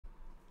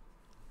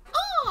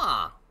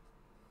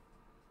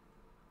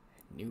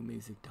New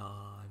music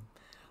time.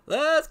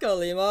 Let's go,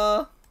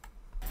 Lima.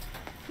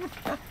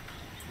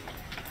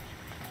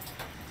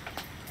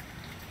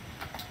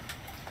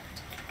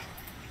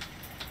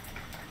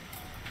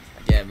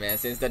 Again, man,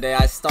 since the day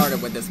I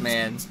started with this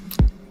man,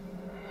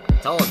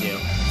 told you,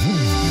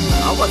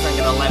 I wasn't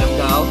gonna let him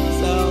go,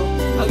 so,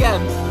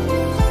 again.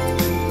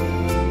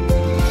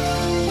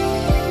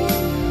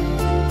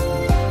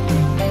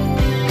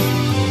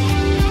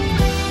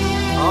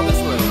 All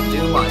this little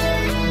too much.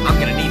 I'm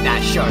gonna need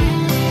that shirt.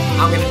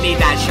 I'm gonna need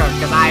that shirt,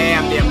 because I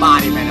am the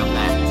embodiment of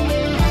that.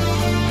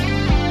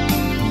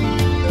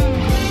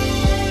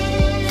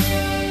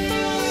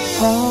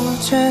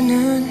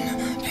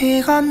 어제는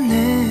비가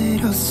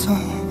내렸어.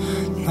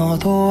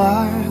 너도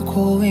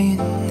알고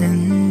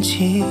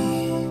있는지.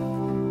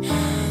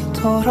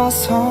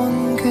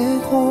 돌아선 그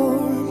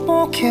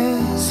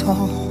골목에서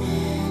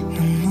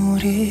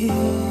눈물이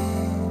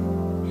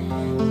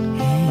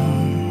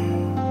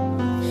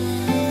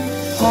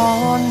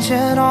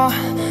언제나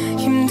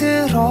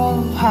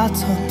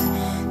힘들어하던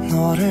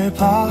너를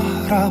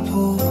바라보면서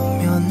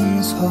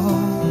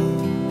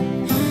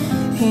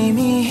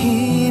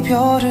이미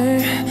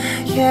이별을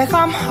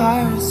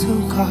예감할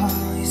수가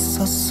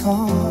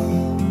있었어.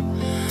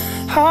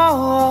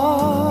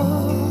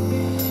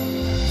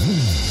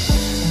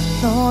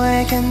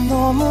 너에겐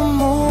너무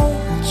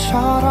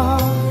모자라.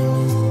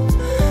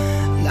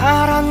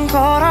 나란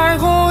걸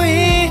알고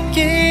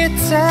있기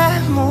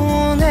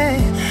때문에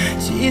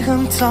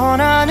지금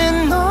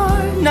떠나는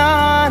널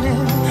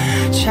나는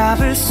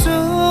잡을 수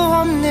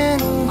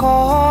없는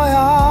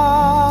거야.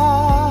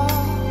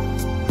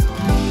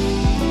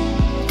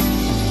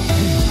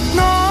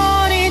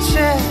 넌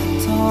이제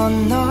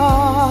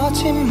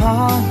떠나지만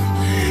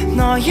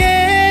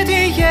너의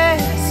뒤에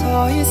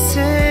서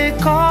있을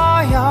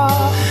거야.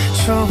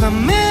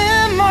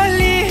 조금은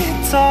멀리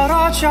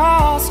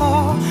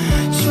떨어져서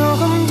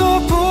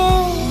조금도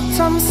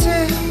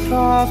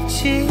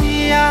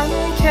부담스럽지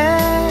않게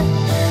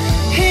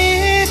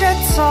이제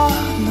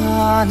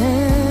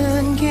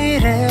떠나는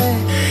길에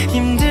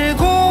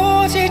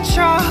힘들고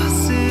지쳐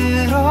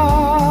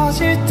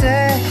쓰러질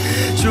때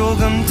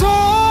조금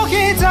더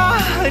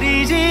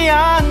기다리지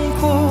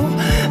않고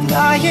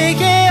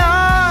나에게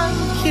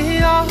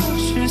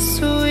안겨줄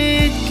수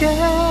있게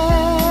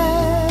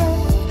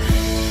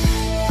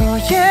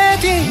너의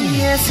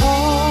뒤에서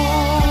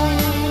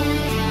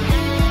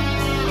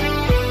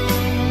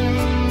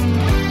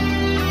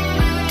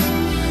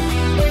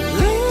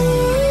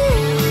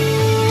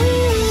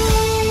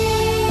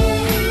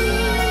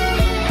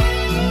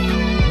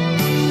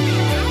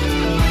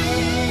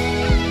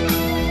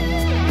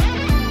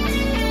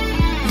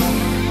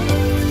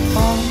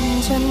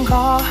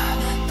언젠가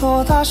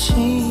또다시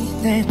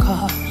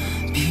내가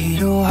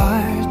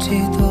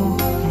필요할지도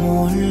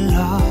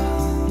몰라.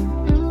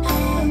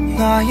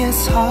 나의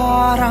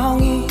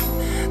사랑이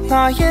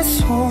나의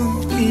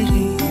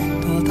손길이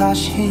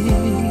또다시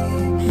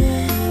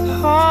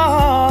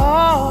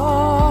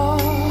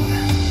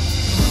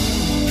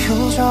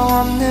표정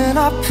없는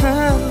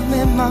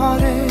아픔의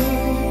말을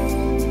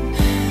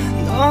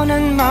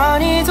너는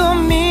많이도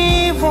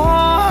미워하겠지.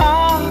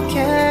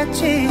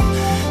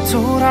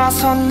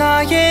 돌아선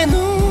나의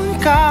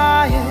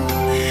눈가에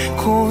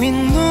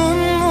고인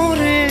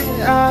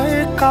눈물을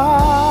알까.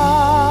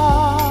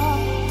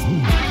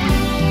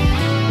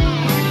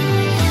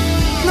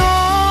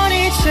 넌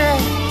이제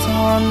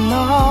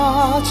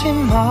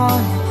떠나지만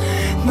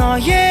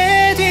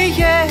너의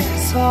뒤에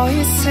서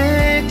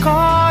있을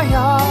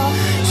거야.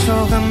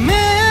 조금은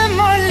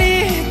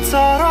멀리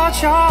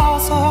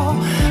떨어져서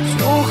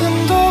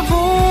조금도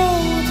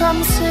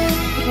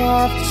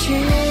부담스럽지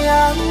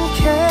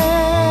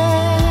않게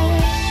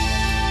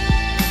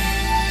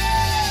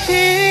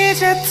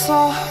이제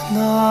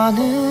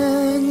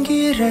떠나는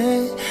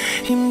길에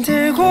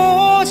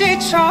힘들고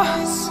지쳐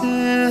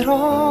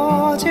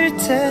쓰러질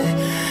때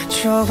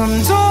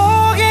조금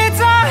더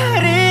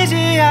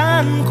기다리지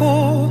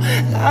않고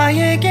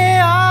나에게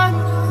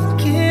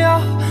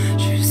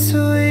안겨줄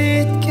수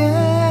있게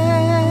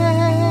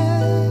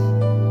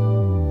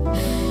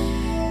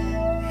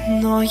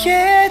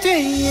너의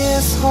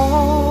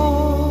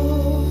뒤에서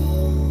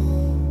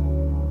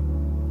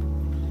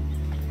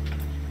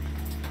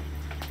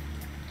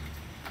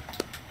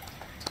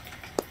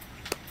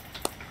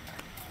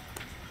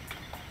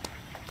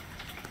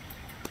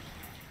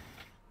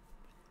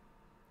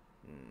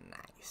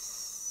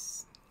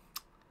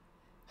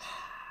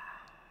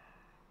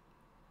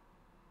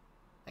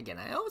Again,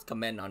 I always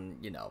comment on,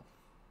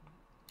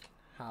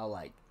 how,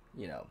 like,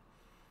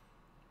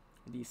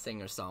 these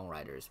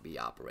singer-songwriters be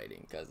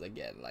operating. Because,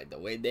 again, like, the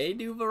way they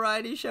do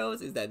variety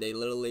shows is that they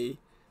literally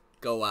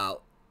go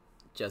out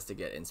just to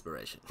get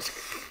inspiration.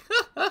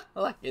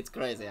 Like, it's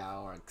crazy how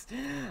it works.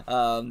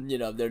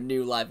 Their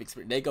new life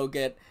experience. They go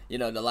get,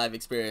 the life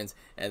experience,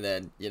 and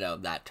then,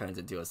 that turns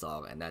into a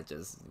song. And that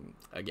just,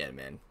 again,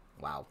 man,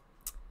 wow.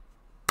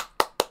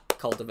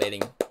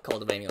 Cultivating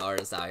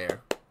artists out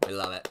here. We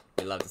love it.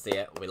 We love to see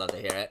it. We love to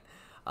hear it.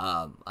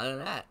 Other than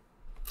that,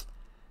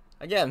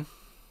 again,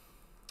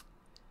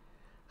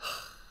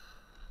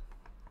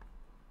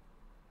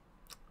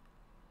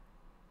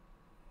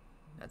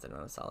 That's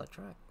another solid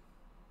track.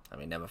 I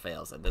mean, never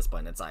fails. At this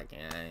point, it's like,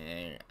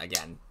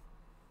 again,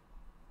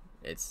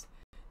 it's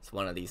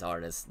one of these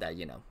artists that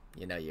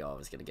you're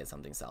always gonna get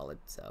something solid.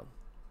 So,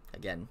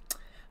 again,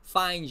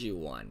 find you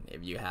one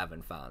if you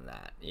haven't found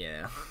that.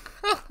 Yeah.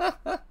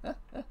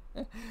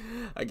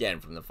 Again,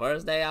 from the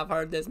first day I've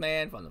heard this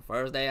man, from the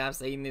first day I've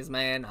seen this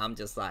man, I'm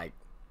just like,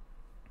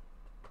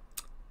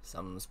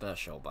 something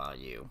special about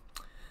you.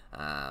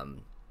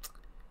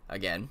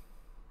 Again,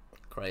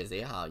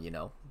 crazy how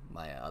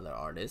my other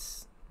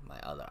artists, my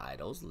other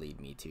idols lead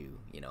me to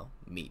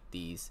meet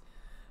these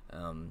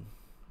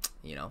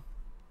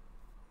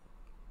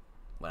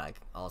what I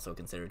also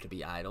consider to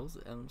be idols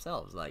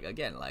themselves. Like,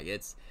 again, like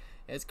it's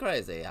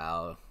crazy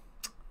how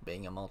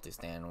being a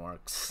multi-stan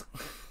works.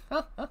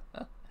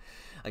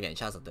 Again,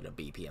 shouts out to the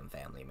BPM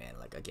family, man.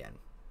 Like, again,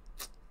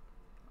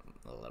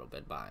 I'm a little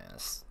bit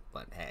biased,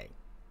 but hey,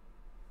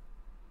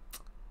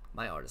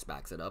 my artist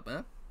backs it up,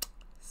 huh?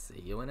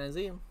 See you when I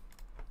see you.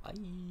 Bye,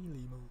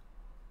 Limo.